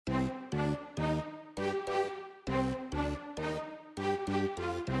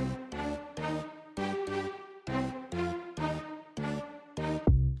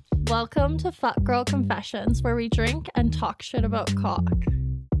Welcome to Fuck Girl Confessions, where we drink and talk shit about cock.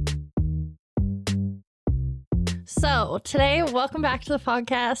 So today, welcome back to the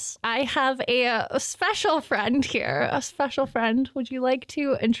podcast. I have a special friend here. A special friend. Would you like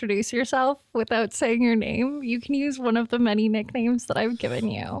to introduce yourself without saying your name? You can use one of the many nicknames that I've given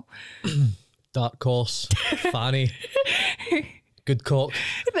you. Dark horse, Fanny, good cock.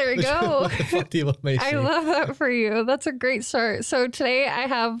 There we go. What the fuck do you want me to say? I love that for you. That's a great start. So today I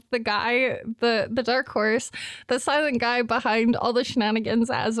have the guy, the dark horse, the silent guy behind all the shenanigans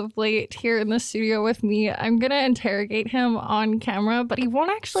as of late here in the studio with me. I'm going to interrogate him on camera, but he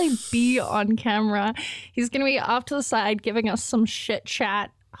won't actually be on camera. He's going to be off to the side giving us some shit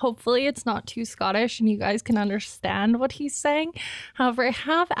chat. Hopefully it's not too Scottish and you guys can understand what he's saying. However, I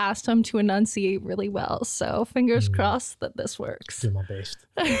have asked him to enunciate really well, so fingers crossed that this works. Do my best.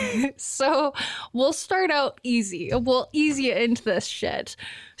 So we'll start out easy. We'll ease you into this shit.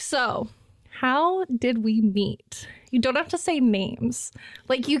 So how did we meet? You don't have to say names.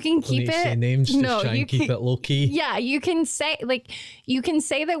 Like, you can keep it. Say names. No, just try you and keep can, it low key. Yeah, you can say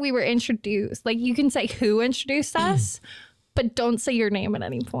that we were introduced. Like, you can say who introduced us, but don't say your name at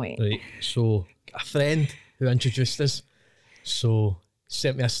any point. Right. So a friend who introduced us, so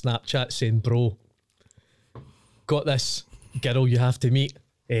sent me a Snapchat saying, "Bro, got this girl you have to meet.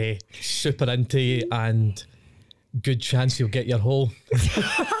 Super into you and good chance you'll get your hole."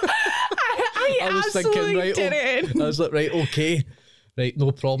 I was thinking, right, didn't. I was like, right, okay. Right,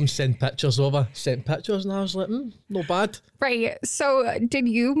 no problem. Send pictures over. Sent pictures, and I was like, not bad. Right. So did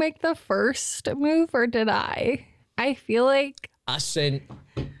you make the first move or did I? I feel like I sent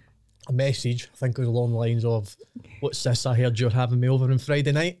a message, I think it was along the lines of, "What's this? I heard you're having me over on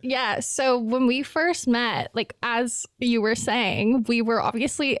Friday night." yeah. So when we first met, like as you were saying, we were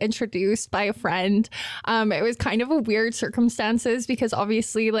obviously introduced by a friend. It was kind of a weird circumstances because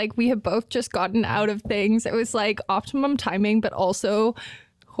obviously like we had both just gotten out of things. It was like optimum timing, but also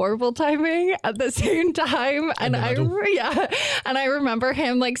horrible timing at the same time. And I remember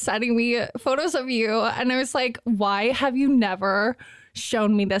him like sending me photos of you and I was like, why have you never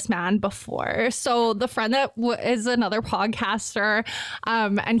shown me this man before? So the friend that is another podcaster,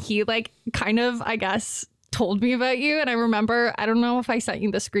 and he like kind of, I guess, told me about you. And I remember, I don't know if I sent you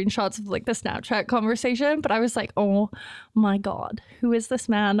the screenshots of like the Snapchat conversation, but I was like, oh my God, who is this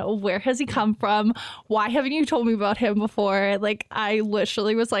man? Where has he come from? Why haven't you told me about him before? Like, I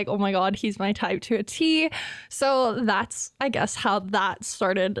literally was like, oh my God, he's my type to a T. So that's, I guess, how that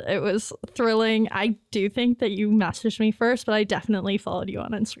started. It was thrilling. I do think that you messaged me first, but I definitely followed you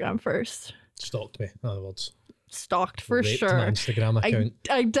on Instagram first. Stalked me, in other words. Stalked for Raped sure. my Instagram account.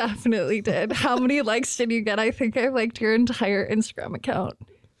 I definitely did. How many likes did you get? I think I liked your entire Instagram account.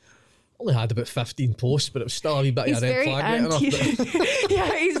 Only had about 15 posts, but it was still a wee bit of a red flag.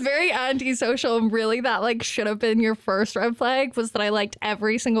 Yeah, he's very antisocial. And really, that like should have been your first red flag, was that I liked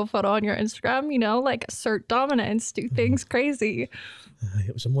every single photo on your Instagram. You know, like assert dominance, do things crazy.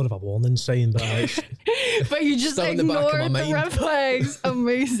 It was more of a warning sign, but but you just ignored the red flags.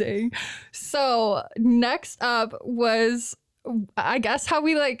 Amazing. So next up was, I guess, how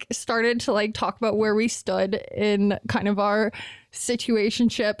we like started to like talk about where we stood in kind of our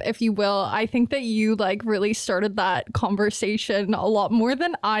situationship, if you will. I think that you like really started that conversation a lot more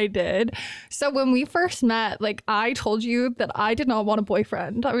than I did. So when we first met, like I told you that I did not want a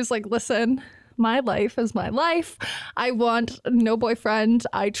boyfriend. I was like, listen, my life is my life. I want no boyfriend.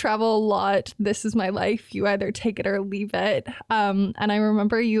 I travel a lot. This is my life. You either take it or leave it. And I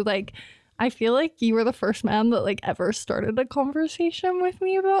remember you like, I feel like you were the first man that like ever started a conversation with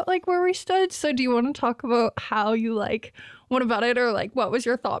me about like where we stood. So do you want to talk about how you like went about it, or like what was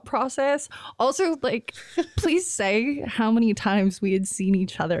your thought process? Also, like, please say how many times we had seen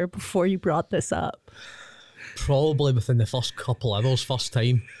each other before you brought this up. Probably within the first couple of hours, first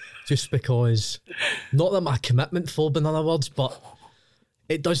time. Just because, not that I'm a commitment phobe in other words, but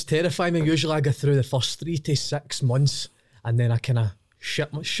it does terrify me. Usually I go through the first 3 to 6 months and then I kind of shit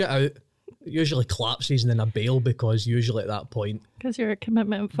out. It usually collapses and then I bail, because usually at that point, because you're a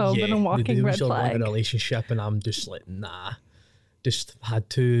commitment phobe and a walking red flag. In a relationship and I'm just like, nah, just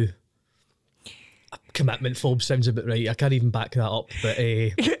had to. Commitment phobe sounds a bit right. I can't even back that up, but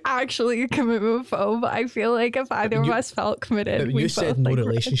you're actually a commitment phobe. I feel like if either of us felt committed, you said no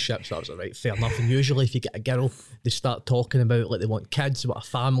relationships. That was right, fair enough. And usually, if you get a girl, they start talking about like they want kids, they want a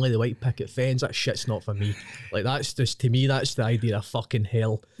family, they white picket fence. That shit's not for me. Like, that's just, to me, that's the idea of fucking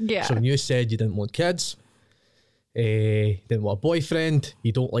hell. Yeah. So when you said you didn't want kids, didn't want a boyfriend,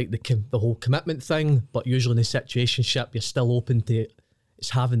 you don't like the whole commitment thing, but usually in a situationship, you're still open to it's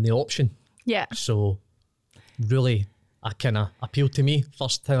having the option. Yeah. So really I kind of appealed to me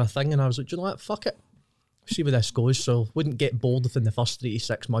first kind of thing, and I was like, do you know what? Fuck it. See where this goes. So wouldn't get bored within the first 3 to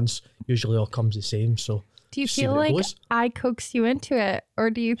 6 months. Usually all comes the same. So do you see feel where it like goes. I coaxed you into it, or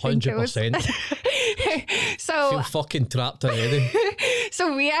do you think it was 100%. so Feel fucking trapped already.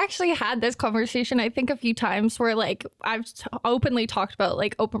 So we actually had this conversation, I think, a few times where like I've openly talked about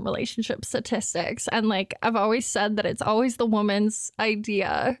like open relationship statistics, and like I've always said that it's always the woman's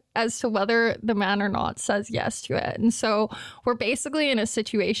idea as to whether the man or not says yes to it. And so we're basically in a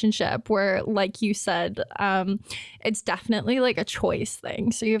situationship where, like you said, it's definitely like a choice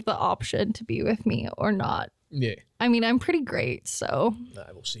thing. So you have the option to be with me or not. Yeah. I mean, I'm pretty great, so.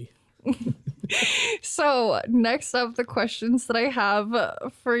 I will see. So next up, the questions that I have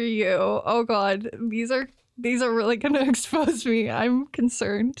for you. Oh God, these are really gonna expose me. I'm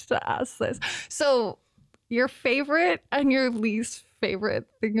concerned to ask this. So your favorite and your least favorite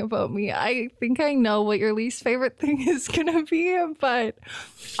thing about me. I think I know what your least favorite thing is gonna be, but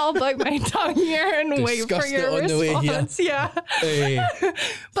I'll bite my tongue here and wait for your response. Yeah.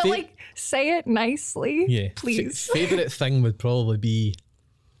 But like, say it nicely. Yeah. Please. Favorite thing would probably be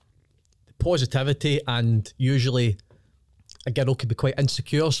positivity, and usually a girl could be quite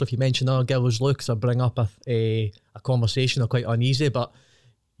insecure, so if you mention a girl's looks or bring up a conversation, they're quite uneasy, but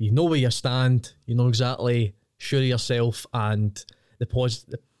you know where you stand, you know exactly, sure of yourself, and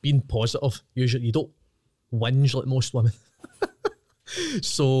being positive. Usually you don't whinge like most women.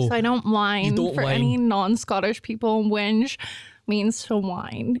 so I don't whine. For any non-Scottish people, whinge means to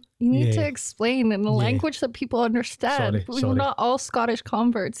whine. You need to explain in a language that people understand. We're not all Scottish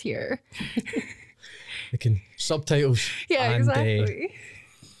converts here. We can subtitles. Yeah, and, exactly.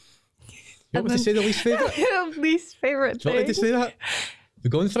 You want me to say the least favourite? Least favourite thing. Do you want me to say that? We're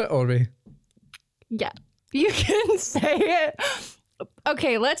going for it, or are we? Yeah, you can say it.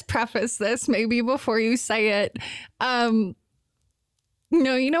 Okay, let's preface this maybe before you say it. No,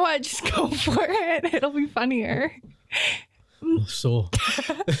 you know what? Just go for it. It'll be funnier. So,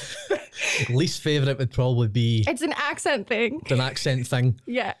 least favourite would probably be... It's an accent thing. It's an accent thing.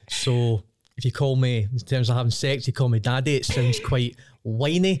 Yeah. So, if you call me, in terms of having sex, you call me daddy, it sounds quite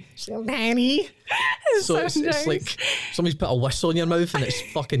whiny. Daddy. So it's like somebody's put a whistle in your mouth and it's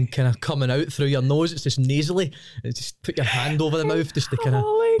fucking kind of coming out through your nose. It's just nasally. It's just put your hand over the mouth just to kind of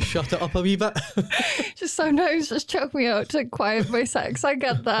shut it up a wee bit. Just sometimes just choke me out to quiet my sex. I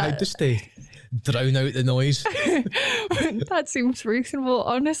get that. Just to drown out the noise. That seems reasonable,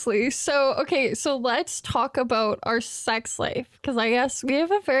 honestly. So, okay, so let's talk about our sex life, because I guess we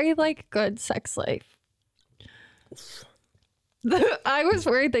have a very good sex life. I was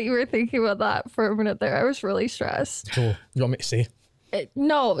worried that you were thinking about that for a minute there. I was really stressed. So, you want me to say?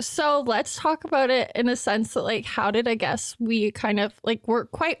 No, so let's talk about it in a sense that how did we kind of we're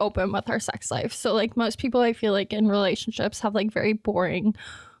quite open with our sex life. So most people I feel in relationships have very boring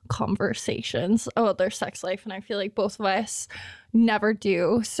conversations about their sex life, and I feel both of us never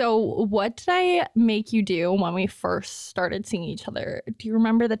do. So what did I make you do when we first started seeing each other? Do you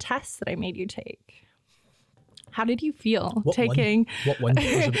remember the test that I made you take? How did you feel taking what one?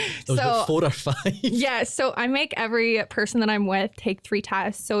 There was about 4 or 5. Yeah, so I make every person that I'm with take 3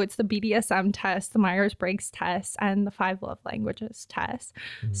 tests. So it's the BDSM test, the Myers-Briggs test, and the 5 love languages test.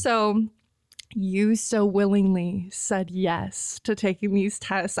 So you so willingly said yes to taking these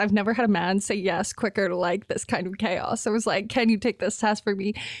tests. I've never had a man say yes quicker to this kind of chaos. I was like, can you take this test for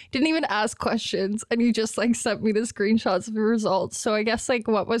me? Didn't even ask questions, and you just sent me the screenshots of the results. So I guess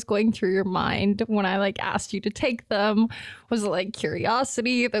what was going through your mind when I asked you to take them? Was it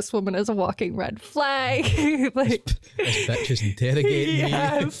curiosity? This woman is a walking red flag. This bitch is interrogating me.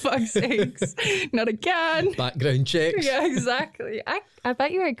 Yeah, fuck's sakes. Not again. Background checks. Yeah, exactly. I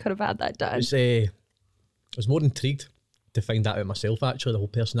bet you I could have had that done. I was more intrigued to find that out myself, actually, the whole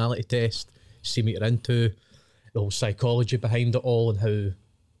personality test, see what you're into, the whole psychology behind it all, and how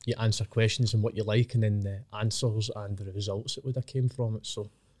you answer questions and what you like, and then the answers and the results that would have came from it. So,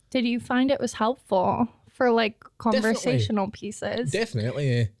 did you find it was helpful for conversational pieces?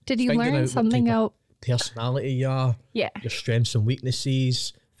 Definitely, yeah. Did you learn something out? Personality, yeah. Yeah. Your strengths and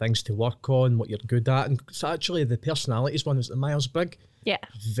weaknesses, things to work on, what you're good at. And so actually the personalities one was the Myers-Briggs. Yeah.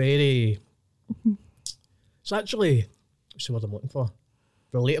 Very... It's actually, what's the word I'm looking for?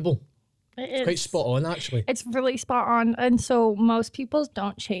 Relatable. It's quite spot on, actually. It's really spot on. And so most people's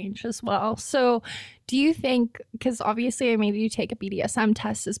don't change as well. So do you think, because obviously I made you take a BDSM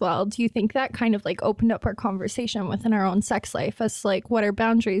test as well, do you think that kind of opened up our conversation within our own sex life as what our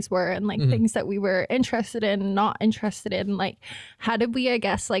boundaries were and things that we were interested in, not interested in? How did we, I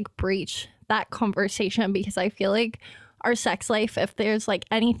guess, breach that conversation? Because I feel our sex life, if there's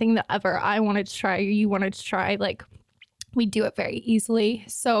anything that ever I wanted to try, you wanted to try, we do it very easily.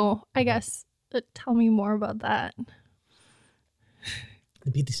 So I guess tell me more about that.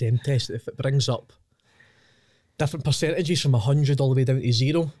 The BDSM test, if it brings up different percentages from 100 all the way down to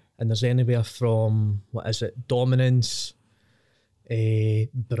 0, and there's anywhere from, dominance,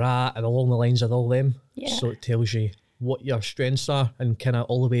 brat, and along the lines of all them. Yeah. So it tells you what your strengths are and kind of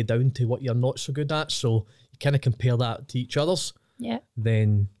all the way down to what you're not so good at. So you kind of compare that to each other's. Yeah.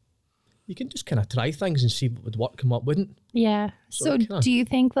 Then you can just kind of try things and see what would work and what wouldn't. Yeah. So do you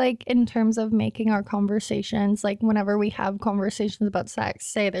think, like, in terms of making our conversations, like whenever we have conversations about sex,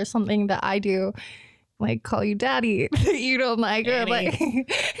 say there's something that I do, like call you daddy, that you don't like, or like,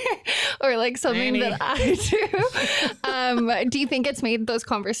 or like something that I do, do you think it's made those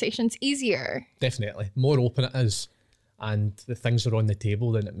conversations easier? Definitely. More open it is, and the things are on the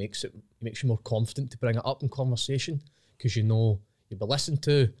table, then it makes you more confident to bring it up in conversation, because you know you'll be listened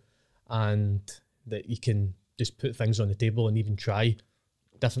to, and that you can just put things on the table and even try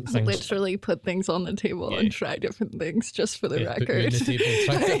different things. Literally put things on the table and try different things, just for the record. Put you on the table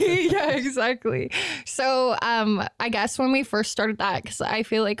and try yeah, exactly. So I guess when we first started that, because I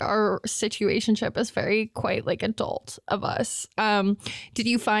feel like our situationship is very quite like adult of us. Did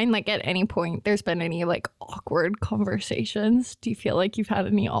you find like at any point there's been any like awkward conversations? Do you feel like you've had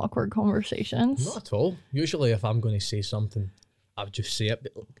any awkward conversations? Not at all. Usually if I'm going to say something, I would just say it,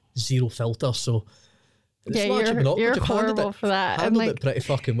 but zero filter. So it's you're horrible for that. Handled it pretty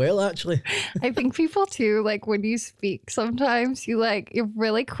fucking well, actually. I think people too, like when you speak, sometimes you're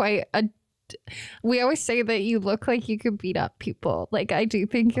really quite we always say that you look like you could beat up people. Like I do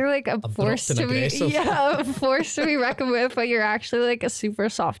think you're like a force to be reckoned with, but you're actually like a super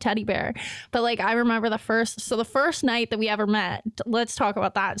soft teddy bear. But like I remember the first night that we ever met, let's talk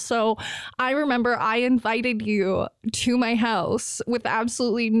about that. So I remember I invited you to my house with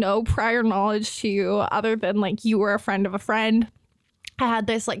absolutely no prior knowledge to you, other than like you were a friend of a friend. I had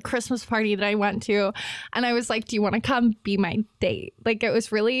this like Christmas party that I went to, and I was like, do you want to come be my date? Like it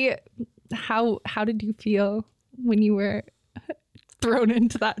was really, how did you feel when you were thrown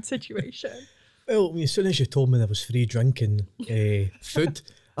into that situation? Well, as soon as you told me there was free drinking, food,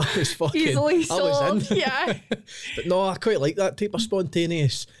 I was fucking easily sold. I was in. Yeah. But no, I quite like that type of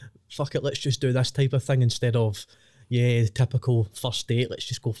spontaneous, fuck it, let's just do this type of thing, instead of the typical first date, let's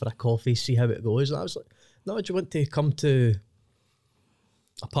just go for a coffee, see how it goes. And I was like, no, do you want to come to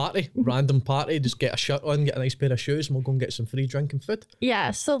a party, random party, just get a shirt on, get a nice pair of shoes, and we'll go and get some free drink and food? Yeah,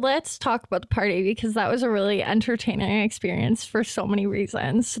 so let's talk about the party, because that was a really entertaining experience for so many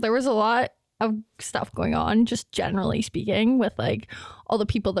reasons. So there was a lot of stuff going on, just generally speaking, with like all the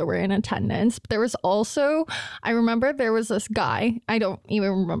people that were in attendance. But there was also, I remember there was this guy, I don't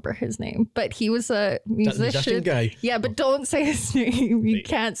even remember his name, but he was a musician guy. Yeah, but don't say his name. You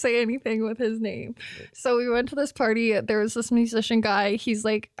can't say anything with his name. So we went to this party. There was this musician guy. He's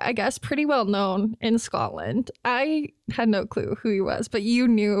like, I guess, pretty well known in Scotland. I had no clue who he was, but you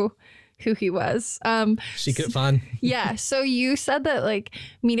knew who he was. Secret fan. Yeah. So you said that like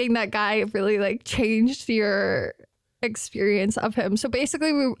meeting that guy really like changed your experience of him. So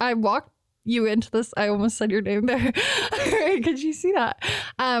basically I walked you into this, I almost said your name there. Could you see that?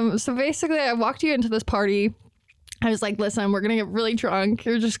 So basically I walked you into this party. I was like, listen, we're going to get really drunk.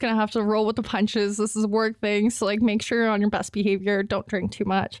 You're just going to have to roll with the punches. This is a work thing. So like, make sure you're on your best behavior. Don't drink too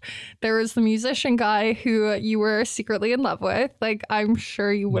much. There was the musician guy who you were secretly in love with. Like, I'm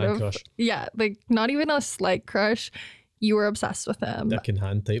sure you would have. Yeah. Like, not even a slight crush. You were obsessed with him. Dick in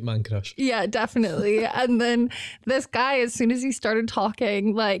hand type man crush. Yeah, definitely. And then this guy, as soon as he started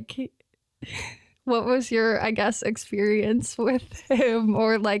talking, like, what was your, I guess, experience with him,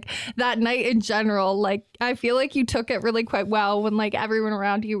 or like that night in general? Like, I feel like you took it really quite well when like everyone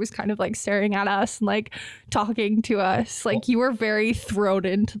around you was kind of like staring at us and like talking to us. Like you were very thrown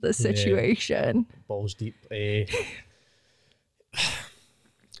into the situation. Yeah, balls deep. Do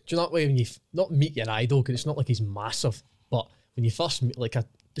you know when you not meet your idol, because it's not like he's massive, but when you first meet, like I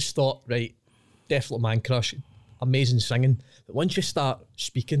just thought, right, definitely man crush, amazing singing. But once you start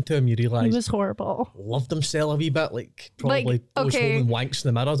speaking to him, you realise he was horrible. Loved himself a wee bit, like probably goes home and wanks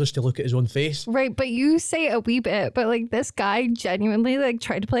in the mirror just to look at his own face. Right, but you say a wee bit, but like this guy genuinely like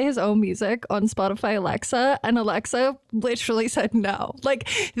tried to play his own music on Spotify Alexa, and Alexa literally said no. Like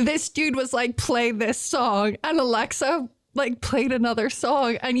this dude was like, play this song, and Alexa like played another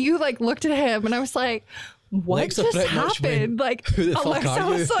song, and you like looked at him, and I was like, what Alexa just happened? Like Alexa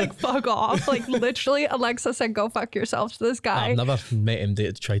was like, fuck off. Like literally Alexa said, go fuck yourself to this guy. I've never met him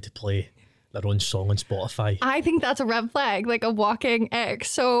to try to play their own song on Spotify. I think that's a red flag, like a walking ex.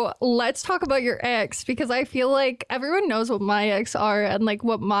 So let's talk about your ex, because I feel like everyone knows what my ex are and like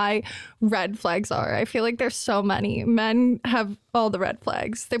what my red flags are. I feel like there's so many. Men have all the red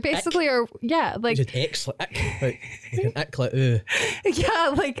flags. They basically are, yeah, like Just X, like an ick, like, ooh.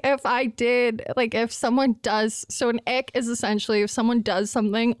 yeah, like if I did, like if someone does, so an ick is essentially if someone does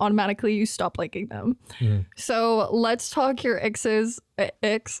something, automatically you stop liking them. So let's talk your exes,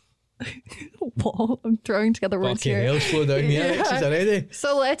 ex. Whoa, I'm throwing together words Fucking here. hell, slow down the X's already.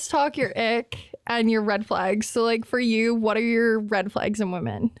 So let's talk your ick and your red flags. So like for you, what are your red flags in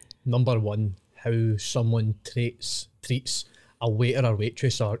women? Number one, how someone treats a waiter or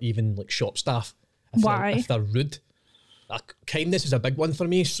waitress or even like shop staff. Why? If they're rude. Kindness is a big one for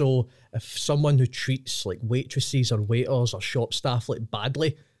me. So if someone who treats like waitresses or waiters or shop staff like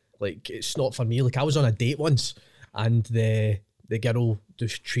badly, like it's not for me. Like I was on a date once and the girl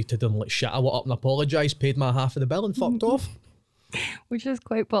just treated them like shit. I went up and apologised, paid my half of the bill and fucked off. Which is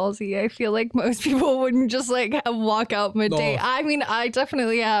quite ballsy. I feel like most people wouldn't just like walk out mid-date. No. I mean, I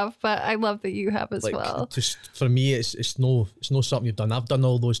definitely have, but I love that you have as Like well. just for me, it's no something you've done. I've done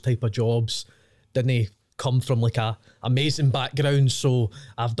all those type of jobs. Didn't come from like a amazing background, so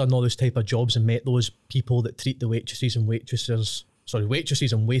I've done all those type of jobs and met those people that treat the waitresses and waiters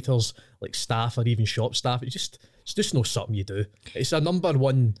like staff or even shop staff. It's just not something you do. It's a number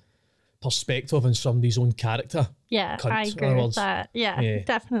one perspective on somebody's own character. Yeah, Cunt, I in agree other with words. that. Yeah, Yeah.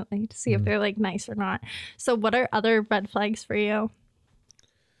 definitely. To see if they're like nice or not. So what are other red flags for you?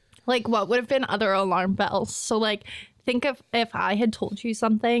 Like what would have been other alarm bells? So like think of if I had told you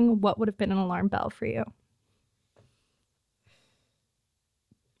something, what would have been an alarm bell for you?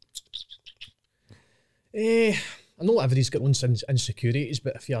 I know everybody's got own insecurities,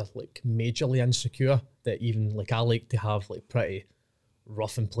 but if you're like majorly insecure, that even like I like to have like pretty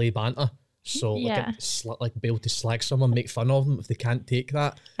rough and play banter. So Yeah. like be able to slag someone, make fun of them if they can't take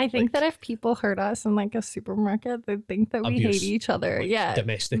that. I think Like- that if people heard us in like a supermarket, they'd think that we Abuse. hate each other. Like Yeah.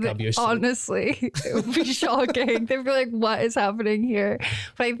 domestic abuse. Honestly, it would be shocking. They'd be like, what is happening here?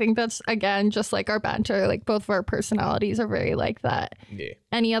 But I think that's, again, just like our banter. Like both of our personalities are very like that. Yeah.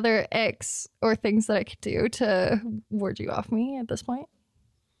 Any other icks or things that I could do to ward you off me at this point?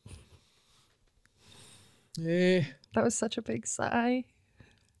 Eh, That was such a big sigh.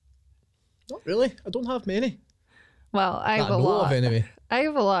 not really. I don't have many. Well, I That have I a know lot. of anyway. I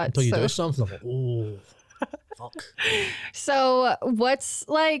have a lot. Until you so. do something, I'm like, oh, fuck. So, what's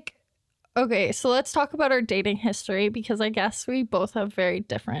like, okay, so let's talk about our dating history because I guess we both have very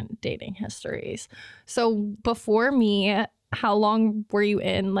different dating histories. So, before me, how long were you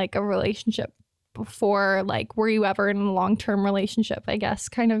in like a relationship before? Like, were you ever in a long term relationship? I guess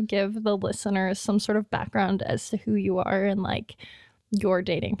kind of give the listeners some sort of background as to who you are and like your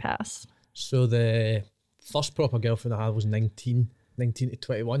dating past. So the first proper girlfriend I had was 19 to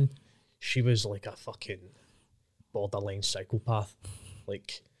 21. She was like a fucking borderline psychopath.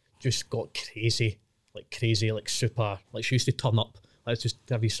 Like, just got crazy, like super. Like, she used to turn up. Let's just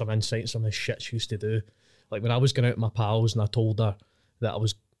give you some insight on some of the shit she used to do. Like, when I was going out with my pals and I told her that I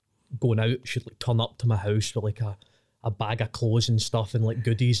was going out, she'd like turn up to my house with like a bag of clothes and stuff and like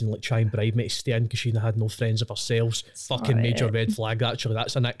goodies and like try and bribe me to stay in because she had no friends of herself. Fucking not major it. red flag, actually.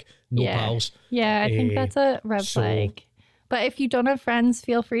 That's a nick. No Yeah. pals. Yeah, I think Eh, that's a red so- flag. But if you don't have friends,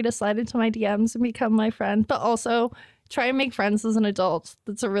 feel free to slide into my DMs and become my friend. But also try and make friends as an adult.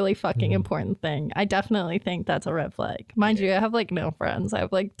 That's a really fucking important thing. I definitely think that's a red flag. Mind you, I have like no friends. I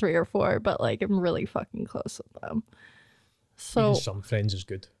have like 3 or 4, but like I'm really fucking close with them. So Even some friends is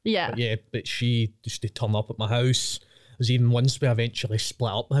good. yeah. But yeah, but she used to turn up at my house. There's even once we eventually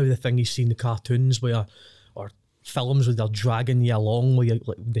split up, how the thing you see in the cartoons where, or films where they're dragging you along, where you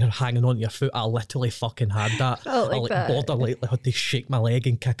like they're hanging onto your foot. I literally fucking had that. Oh, like I like that. borderline had to shake my leg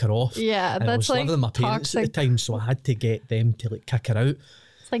and kick her off. Yeah, and I that's was like living with my parents at the toxic. time, so I had to get them to like kick her out.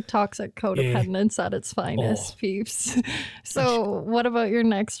 It's like toxic codependence at its finest, Oh. peeps. So what about your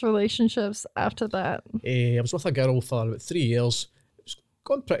next relationships after that? I was with a girl for about 3 years. It was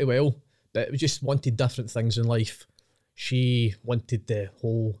going pretty well, but we just wanted different things in life. She wanted the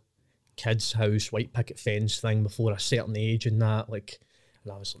whole kids' house, white picket fence thing before a certain age and that. Like,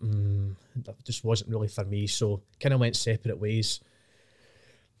 and I was like, that just wasn't really for me. So kind of went separate ways.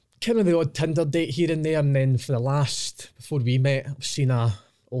 Kind of the odd Tinder date here and there. And then before we met, I've seen a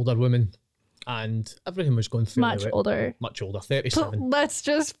older woman and everything was going fairly Much well. older. Much older, 37. Let's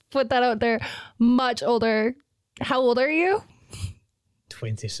just put that out there. Much older. How old are you?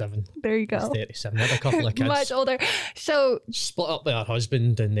 27. There you go. 37. Had a couple of kids. Much older. So Split up with her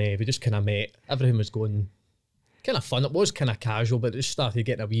husband and we just kind of met. Everything was going kind of fun. It was kind of casual, but it started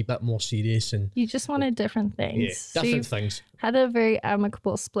getting a wee bit more serious and You just wanted different things. yeah, So different you've things. had a very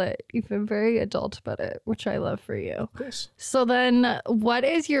amicable split. You've been very adult about it, which I love for you. Of course. So then, what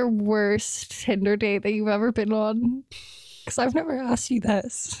is your worst Tinder date that you've ever been on? Because I've never asked you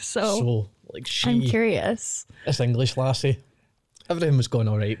this, so Like I'm curious. this English lassie, everything was going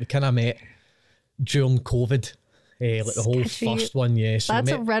all right. We kind of met during COVID. Like the whole Sketchy. first one, yeah. So we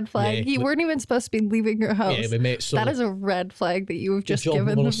That's a met- red flag. yeah, You weren't even supposed to be leaving your house. Yeah, we met. So That is a red flag that you have just job, given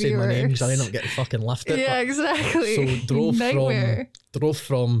I the won't say my name viewers. 'cause I end up getting fucking lifted. Yeah, exactly. So Nightmare. drove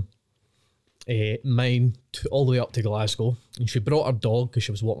from mine all the way up to Glasgow, and she brought her dog because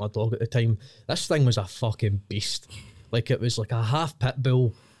she was walking her dog at the time. This thing was a fucking beast. Like it was like a half pit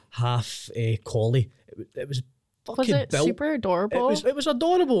bull, half collie. It was Was fucking it built. super adorable? It was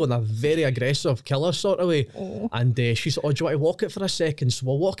adorable in a very aggressive killer sort of way. Oh. And she's like, oh, do you want to walk it for a second? So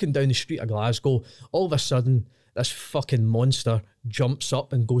we're walking down the street of Glasgow. All of a sudden, this fucking monster jumps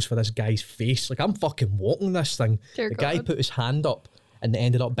up and goes for this guy's face. Like, I'm fucking walking this thing. Dear the guy God. put his hand up and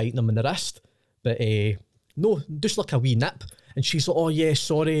ended up biting him in the wrist. But no, just like a wee nip. And she's like, oh yeah,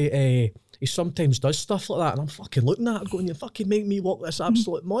 sorry, he sometimes does stuff like that. And I'm fucking looking at her going, you fucking make me walk this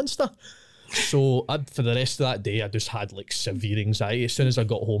absolute monster. So for the rest of that day, I just had like severe anxiety. As soon as I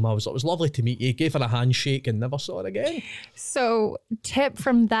got home, I was like, it was lovely to meet you. Gave her a handshake and never saw her again. So, tip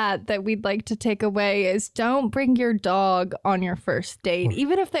from that we'd like to take away is don't bring your dog on your first date,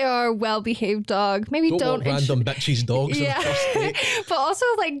 even if they are a well-behaved dog. Maybe Don't don't want random bitches' dogs on the first date. but also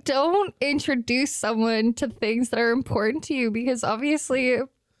like don't introduce someone to things that are important to you because obviously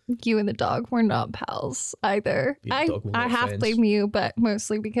you and the dog were not pals either. Yeah, I dog were not half friends. blame you, but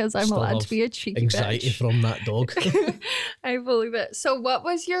mostly because I'm Still allowed have to be a cheeky anxiety bitch. from that dog. I believe it. So, what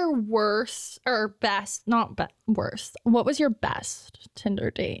was your worst or best? Not worst. What was your best Tinder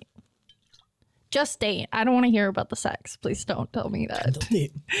date? Just date. I don't want to hear about the sex. Please don't tell me that. Tinder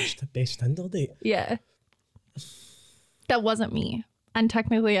date. It's the best Tinder date. Yeah, that wasn't me. And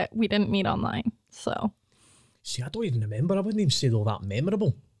technically, we didn't meet online. So, See, I don't even remember. I wouldn't even say they were that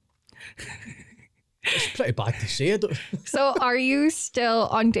memorable. It's pretty bad to say. I don't... so are you still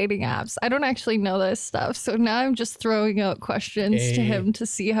on dating apps? I don't actually know this stuff. So now I'm just throwing out questions to him to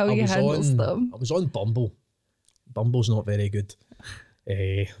see how he handles them. I was on Bumble. Bumble's not very good.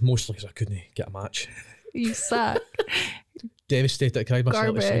 Mostly because I couldn't get a match. You suck. Devastated. I cried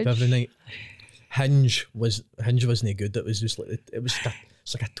myself to sleep Garbage. every night. Hinge wasn't good. It was just like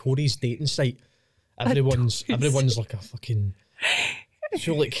it's like a Tories dating site. Everyone's like a fucking like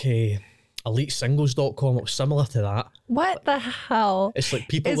elitesingles.com. It was similar to that. What the hell? It's like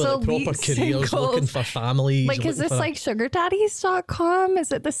people Is with like proper Elite careers Singles- looking for families. Like, is looking this for like sugardaddies.com?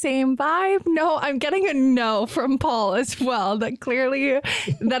 Is it the same vibe? No, I'm getting a no from Paul as well. That clearly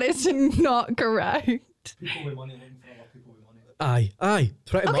that is not correct. People with money looking for other people with money. Aye,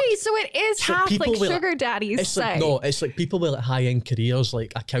 pretty much. Okay, so it is like half people like with, sugar daddies It's say. like no, it's like people with like high end careers,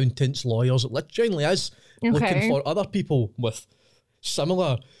 like accountants, lawyers. It genuinely is Okay. looking for other people with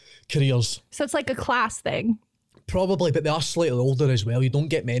similar careers. So it's like a class thing. Probably, but they are slightly older as well. You don't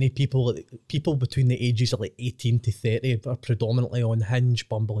get many people between the ages of like 18 to 30 are predominantly on Hinge,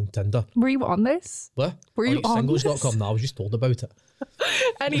 Bumble, and Tinder. Were you on this? What? Were you on this? Singles.com? No, I was just told about it.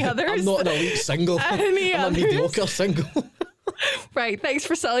 Any others? I'm not an elite single. Any I'm others? a mediocre single. Right. Thanks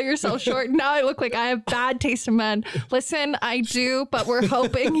for selling yourself short. Now I look like I have bad taste in men. Listen, I do, but we're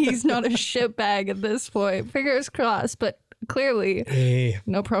hoping he's not a shitbag at this point. Fingers crossed, but clearly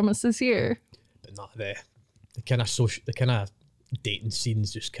no promises here. But not the kind of the kind of dating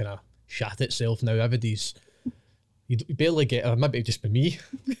scenes just kind of shat itself now. Everybody's you barely get, or maybe just be me.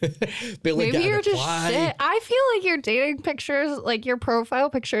 barely Maybe get a you're just reply. shit. I feel like your dating pictures, like your profile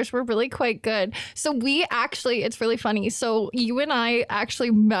pictures, were really quite good. So we actually, it's really funny. So you and I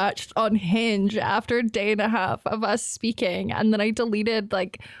actually matched on Hinge after a day and a half of us speaking, and then I deleted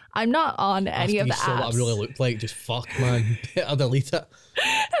like I'm not on any After of you the saw what I apps. really looked like, just fuck, man. Better delete it.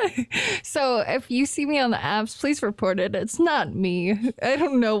 So if you see me on the apps, please report it. It's not me. I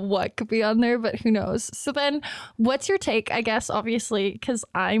don't know what could be on there, but who knows. So then what's your take, I guess, obviously, because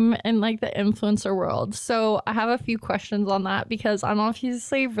I'm in like the influencer world. So I have a few questions on that because I'm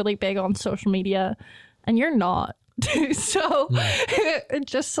obviously really big on social media and you're not. So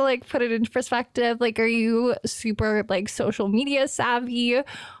just to like put it into perspective, like are you super like social media savvy?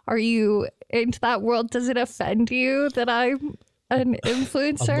 Are you into that world? Does it offend you that I'm an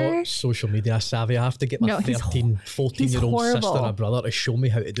influencer? I'm not social media savvy. I have to get my No, he's 13, 14-year-old sister horrible. and brother to show me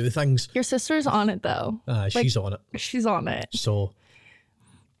how to do things. Your sister's on it though. She's on it. She's on it. So,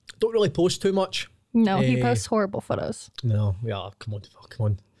 don't really post too much. No, he Eh, posts horrible photos. No, yeah, come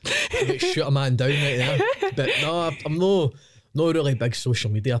on. You get shoot a man down right there. But no, I'm no really big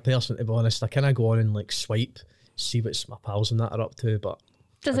social media person, to be honest. I kind of go on and like swipe, see what my pals and that are up to, but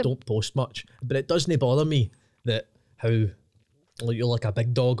I don't post much. But it doesn't bother me that how like you're like a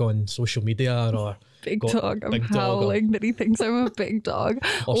big dog on social media or big dog. I'm howling that he thinks I'm a big dog.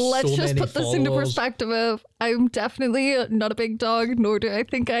 Let's so just put this into perspective of I'm definitely not a big dog, nor do I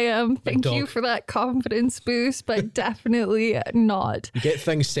think I am. Thank you for that confidence boost, but definitely not. You get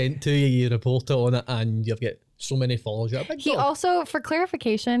things sent to you, you report it on it, and you get so many followers. You're a big He dog. also, for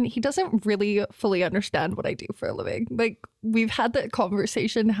clarification, he doesn't really fully understand what I do for a living. Like, we've had that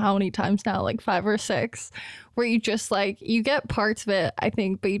conversation how many times now, like 5 or 6, where you just like, you get parts of it, I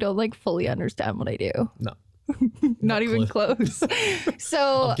think, but you don't like fully understand what I do. No. Not even close.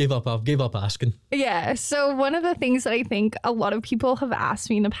 So I've gave up asking. yeah. So one of the things that I think a lot of people have asked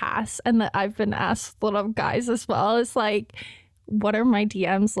me in the past, and that I've been asked a lot of guys as well, is like, what are my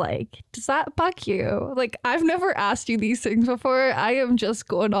DMs like? Does that bug you? Like, I've never asked you these things before. I am just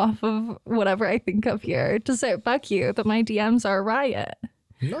going off of whatever I think of here. Does it bug you that my DMs are a riot?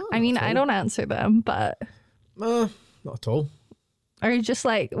 No. I mean, I don't answer them, but not at all. are you just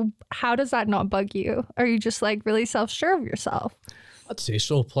like, how does that not bug you? Are you just like really self-sure of yourself? I'd say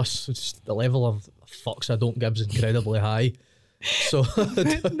so. Plus, it's the level of fucks I don't give is incredibly high. So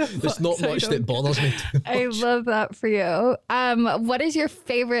there's not much that bothers me too much. I love that for you. What is your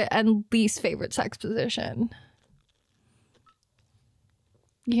favorite and least favorite sex position?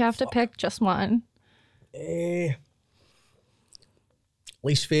 You have to pick just one.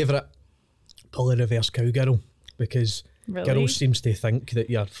 Least favourite, probably reverse cowgirl, because Really? girls seems to think that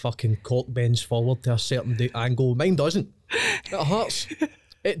your fucking cock bends forward to a certain angle. Mine doesn't. It hurts.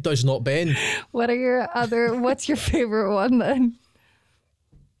 It does not bend. What's your favorite one then?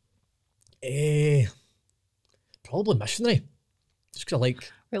 Probably missionary. Just because I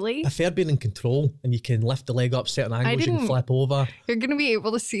like, Really? I prefer being in control and you can lift the leg up certain angles, you can flip over. You're going to be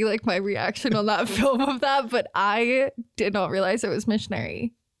able to see like my reaction on that film of that, but I did not realize it was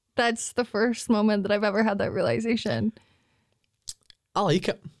missionary. That's the first moment that I've ever had that realization. I like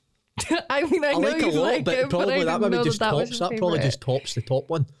it. I mean, I know like you it a lot, like but it, but probably I that didn't maybe know just that was tops. your That probably favorite. just tops the top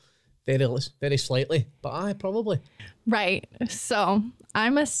one, very slightly. But aye, probably. Right. So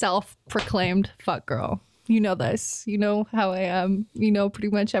I'm a self-proclaimed fuck girl. You know this. You know how I am. You know pretty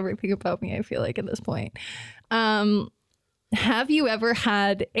much everything about me, I feel like, at this point. Have you ever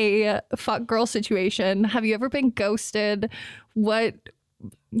had a fuck girl situation? Have you ever been ghosted?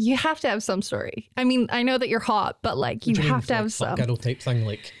 You have to have some story. I mean, I know that you're hot, but like you have to have some. Girl type thing,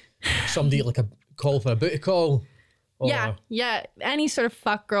 like somebody like a call for a booty call. Or Yeah. Any sort of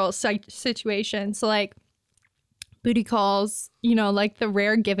fuck girl situation. So like booty calls, you know, like the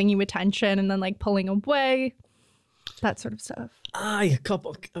rare giving you attention and then like pulling away, that sort of stuff. Aye, a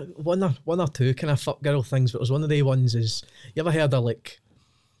couple, one or two kind of fuck girl things. But it was one of the ones is, you ever heard of like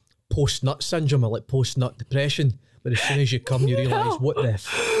post nut syndrome or like post nut depression? But as soon as you come, you realise, what the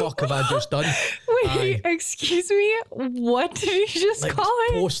fuck have I just done? Wait, excuse me? What did you just Like call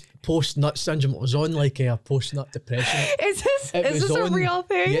it? post nut syndrome. It was on like a post nut depression. Is this a real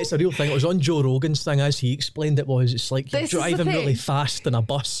thing? Yeah, it's a real thing. It was on Joe Rogan's thing, as he explained it was. It's like you're This is the driving really thing. fast in a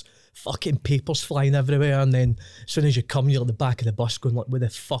bus, fucking papers flying everywhere, and then as soon as you come, you're at the back of the bus going like, where the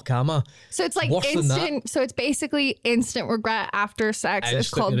fuck am I? So it's like Worse than that. instant. So it's basically instant regret after sex. It's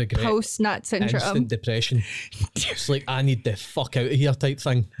Instant called regret. post nut syndrome. Instant depression. It's like, I need the fuck out of here type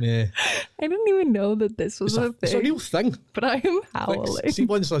thing. Yeah. I didn't even know that this was a It's a thing. real thing. But I am Like, howling. see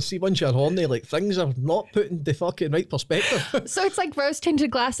once you're horny, like things are not put in the fucking right perspective. So it's like rose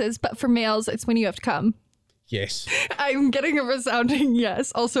tinted glasses, but for males, it's when you have to come. Yes. I'm getting a resounding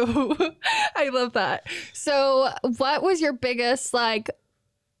yes. Also, I love that. So, what was your biggest, like,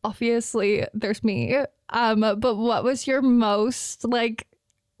 obviously, there's me, but what was your most, like,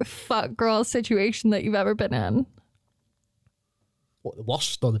 fuck girl situation that you've ever been in? What, the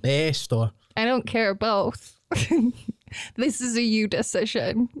worst or the best or? I don't care, both. This is a you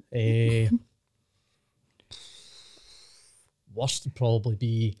decision. Worst would probably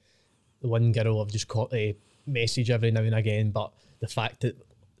be the one girl I've just caught a message every now and again, but the fact that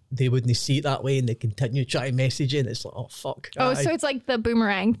they wouldn't see it that way and they continue trying to message you, and it's like, oh fuck. Oh, aye. so it's like the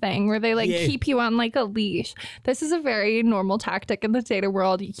boomerang thing where they like Yeah. keep you on like a leash. This is a very normal tactic in the data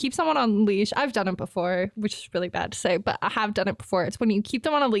world. You keep someone on a leash. I've done it before, which is really bad to say, but I have done it before. It's when you keep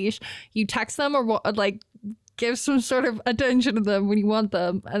them on a leash, you text them or like give some sort of attention to them when you want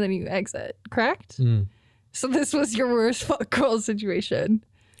them, and then you exit. Correct? So this was your worst fuck girl situation.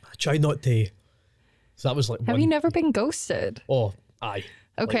 I try not to. So that was like Have one. you never been ghosted? Oh, aye.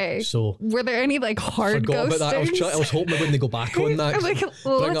 Okay. So were there any like hard forgot about that. ghostings? I was hoping I wouldn't go back on that. Like,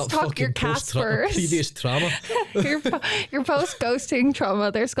 Bring let's up talk your fucking previous trauma. your post ghosting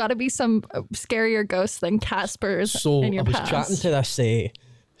trauma. There's got to be some scarier ghosts than Casper's So in your I was past. chatting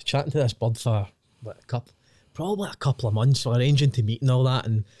to this bud for what, probably a couple of months, so arranging to meet and all that,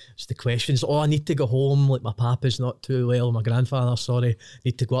 and it's the questions. Oh, I need to go home. Like my papa's not too well. My grandfather, sorry,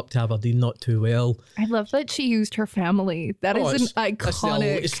 need to go up to Aberdeen, not too well. I love that she used her family. That is an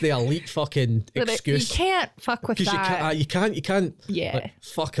iconic. It's the elite fucking excuse. You can't fuck with that. You can't. Yeah. Like,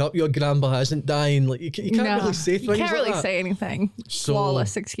 fuck up. Your grandpa isn't dying. Like you can't really say things. You can't like really that. say anything. So-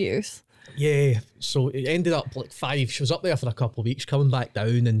 Flawless excuse. Yeah, so it ended up like 5. She was up there for a couple of weeks, coming back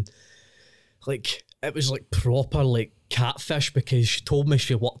down, and like it was like proper like catfish because she told me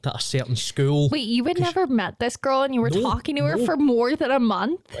she worked at a certain school. Wait, you had never met this girl and you were No, talking to her no. for more than a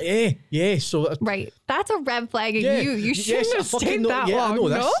month? Yeah. So Right. That's a red flag in yeah, you. You shouldn't yes, I have fucking stayed know. that Yeah, long. I know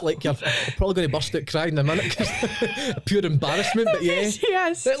no? this. Like I'm probably going to bust out crying in a minute because pure embarrassment. But yeah,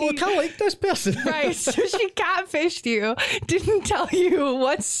 Yes. But, look, I like this person. Right, so she catfished you, didn't tell you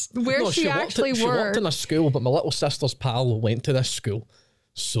where No, she actually She worked worked. in a school, but my little sister's pal went to this school.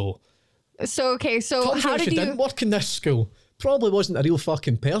 So So turns how out did she you? didn't work in this school. Probably wasn't a real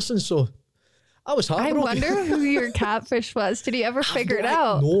fucking person. So I was I heartbroken. wonder who your catfish was. Did you ever figure it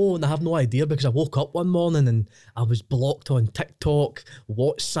out? No, and I have no idea because I woke up one morning and I was blocked on TikTok,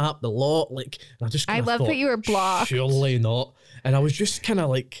 WhatsApp, the lot. Like, and I just I kinda love that thought, you were blocked. Surely not. And I was just kind of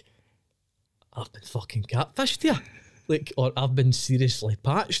like, I've been fucking catfished here. Like, or I've been seriously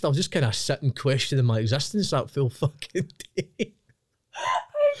patched. I was just kind of sitting questioning my existence that full fucking day.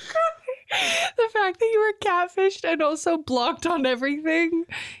 The fact that you were catfished and also blocked on everything.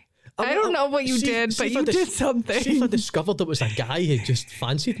 I don't know what you did, but you did something. See if I discovered it was a guy who just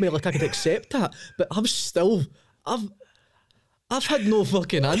fancied me, like I could accept that. But I've had no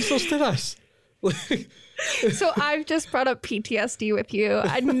fucking answers to this. So I've just brought up PTSD with you,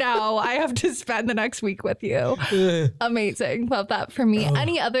 and now I have to spend the next week with you. Amazing. Love that for me.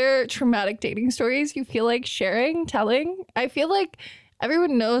 Any other traumatic dating stories you feel like sharing, telling? I feel like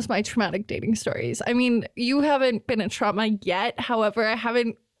everyone knows my traumatic dating stories. I mean, you haven't been a trauma yet. However, I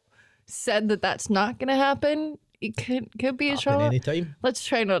haven't said that that's not going to happen. It could be a trauma. Anytime. Let's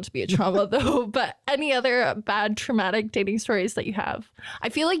try not to be a trauma though. But any other bad traumatic dating stories that you have? I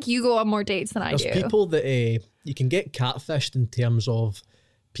feel like you go on more dates than I There's do. people that you can get catfished in terms of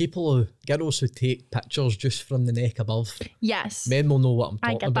girls who take pictures just from the neck above. Yes. Men will know what I'm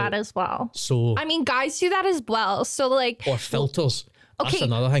talking I get about. that as well. So, I mean, guys do that as well. So like, or filters. okay, That's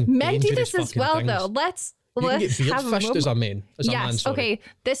another thing. men do Dangerous this as fucking well things. though. Let's You can get beard have a fished moment. as a man. As a man, Yes. sorry. Okay.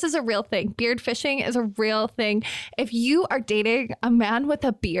 This is a real thing. Beard fishing is a real thing. If you are dating a man with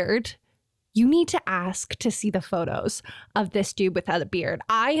a beard, you need to ask to see the photos of this dude without a beard.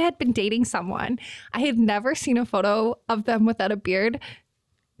 I had been dating someone. I had never seen a photo of them without a beard.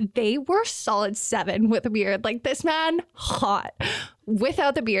 They were solid 7 with a beard. Like, this man, hot.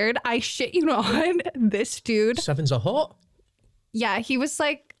 Without the beard, I shit you not, this dude, 7's a hot. yeah, he was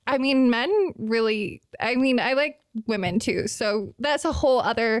like, I mean, men really, I mean, I like women too. So that's a whole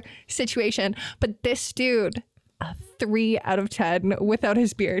other situation. But this dude, a 3 out of 10 without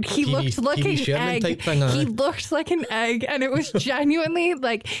his beard. He looked like Pee-wee an Sherman egg. type thing, He looked like an egg. And it was genuinely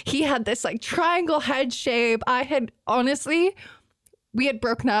like, he had this like triangle head shape. I had honestly, we had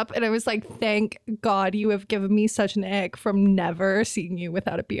broken up and I was like, thank God you have given me such an egg from never seeing you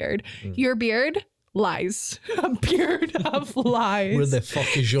without a beard. Your beard, lies. A beard of lies. Where the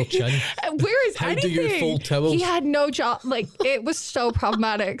fuck is your chin? Where is How anything? do you fold towels? He had no job. Like, it was so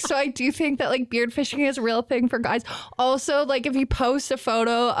problematic. So I do think that like beard fishing is a real thing for guys. Also, like if you post a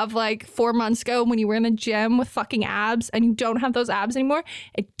photo of like 4 months ago when you were in the gym with fucking abs and you don't have those abs anymore,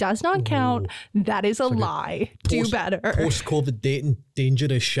 it does not count. That is a lie. Do better. Post-COVID dating,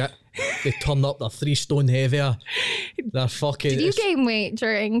 dangerous shit. They turn up, they're 3 stone heavier. They're fucking... Did you gain weight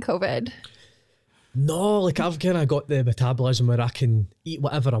during COVID? No, like I've kind of got the metabolism where I can eat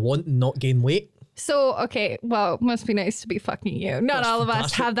whatever I want and not gain weight. So, okay, well, it must be nice to be fucking you. Not That's all of us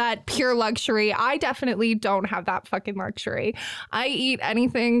fantastic. have that pure luxury. I definitely don't have that fucking luxury. I eat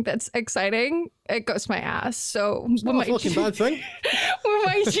anything that's exciting, it goes to my ass. So when Not a fucking bad thing. when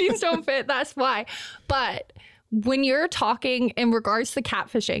my jeans don't fit, that's why. But when you're talking in regards to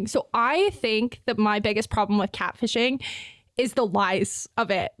catfishing, so I think that my biggest problem with catfishing is the lies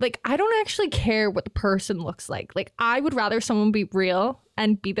of it. Like, I don't actually care what the person looks like. Like, I would rather someone be real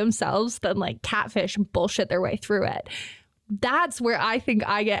and be themselves than like catfish and bullshit their way through it. That's where I think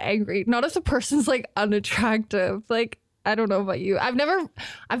I get angry. Not if the person's like unattractive. Like, I don't know about you. I've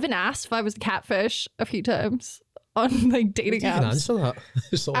been asked if I was a catfish a few times. on like dating Did you even apps. answer that?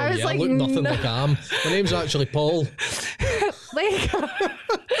 So, I was yeah, like, look nothing no. like I am. My name's actually Paul. Like,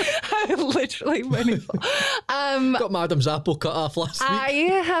 I literally my name. Got Madam's apple cut off last week. I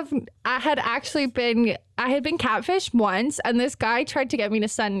had been catfished once, and this guy tried to get me to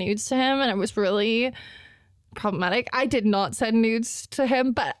send nudes to him, and it was really problematic. I did not send nudes to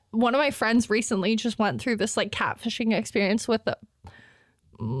him, but one of my friends recently just went through this like catfishing experience with a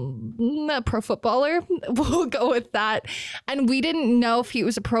pro footballer. We'll go with that. And we didn't know if he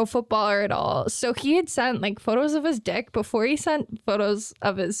was a pro footballer at all. So he had sent like photos of his dick before he sent photos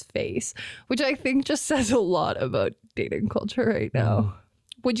of his face, which I think just says a lot about dating culture right now.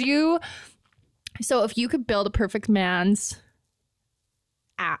 So if you could build a perfect man's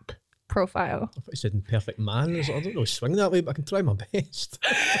app profile. I thought you said perfect man. I don't really swing that way, but I can try my best.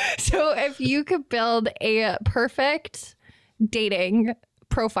 So if you could build a perfect dating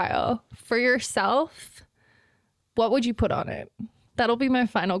profile for yourself, what would you put on it? That'll be my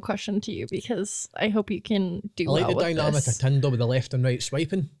final question to you, because I hope you can do I like well the with dynamic this. of Tinder with the left and right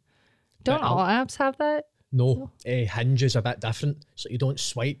swiping. Don't all apps have that? No, Hinge is a bit different. So you don't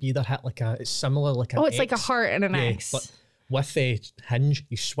swipe, you either hit it's similar like an Oh, it's like a X. heart and an Yeah, X. but with Hinge,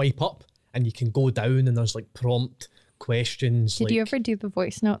 you swipe up and you can go down and there's like prompt questions. Did you ever do the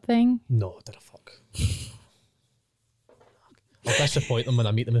voice note thing? No, did I fuck? I'll disappoint them when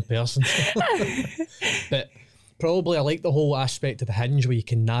I meet them in person. But probably I like the whole aspect of the Hinge where you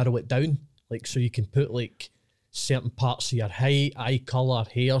can narrow it down. Like, so you can put like certain parts of your height, eye colour,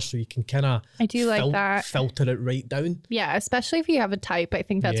 hair, so you can kind of I do like that. filter it right down. Yeah, especially if you have a type. I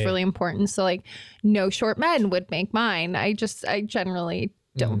think that's Yeah. really important. So like no short men would make mine. I generally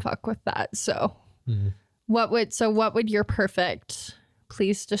don't fuck with that. So what would your perfect,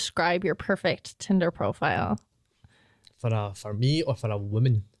 please describe your perfect Tinder profile For me or for a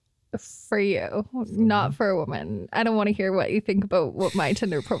woman? for you, not for a woman. I don't want to hear what you think about what my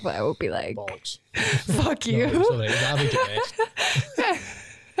Tinder profile would be like. Bollocks. Fuck No, you. it's all right. It's average at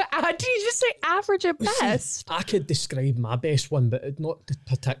best. Did you just say average at best? I could describe my best one, but it'd not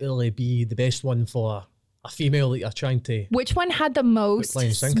particularly be the best one for a female that you're trying to. Which one had the most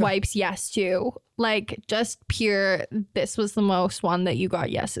line sinker. swipes yes to? Like just pure, this was the most one that you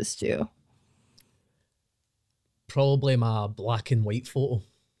got yeses to. Probably my black and white photo.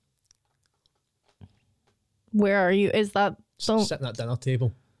 Where are you? Is that so? Sitting at dinner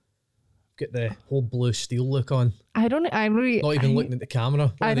table. Get the whole blue steel look on. I really. Not even looking at the camera.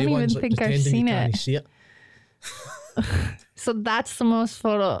 One I of they don't even ones, like, think I've pretending seen you can't it. see it. So that's the most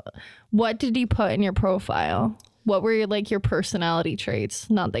photo. What did you put in your profile? What were your personality traits?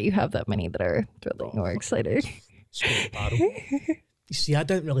 Not that you have that many that are thrilling or exciting. Scott Barrow. You see, I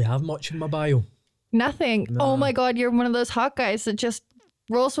didn't really have much in my bio. Nothing. Oh my God, you're one of those hot guys that just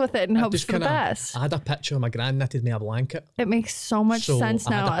rolls with it and I hopes just for the kinda- best. I had a picture of my gran knitted me a blanket. It makes so much So sense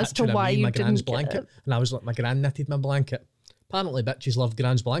I had now a as to picture of why me in you my gran's didn't get blanket, it. and I was like, my gran knitted my blanket. Apparently, bitches love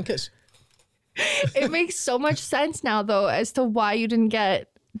gran's blankets. It makes so much sense now, though, as to why you didn't get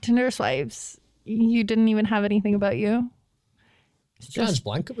Tinder swipes. You didn't even have anything about you. It's Gran's just,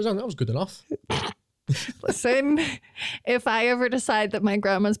 blanket was on. That was good enough. listen, if I ever decide that my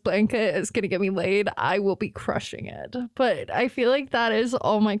grandma's blanket is going to get me laid, I will be crushing it. But I feel like that is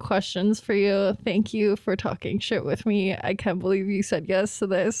all my questions for you. Thank you for talking shit with me. I can't believe you said yes to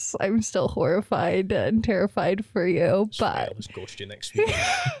this. I'm still horrified and terrified for you. But I'll just ghost you next week.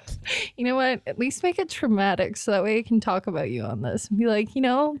 you know what? At least make it traumatic so that way I can talk about you on this and be like,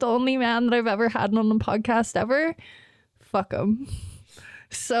 the only man that I've ever had on the podcast ever, fuck him.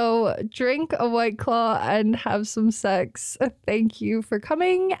 So drink a White Claw and have some sex. Thank you for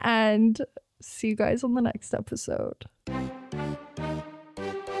coming, and see you guys on the next episode.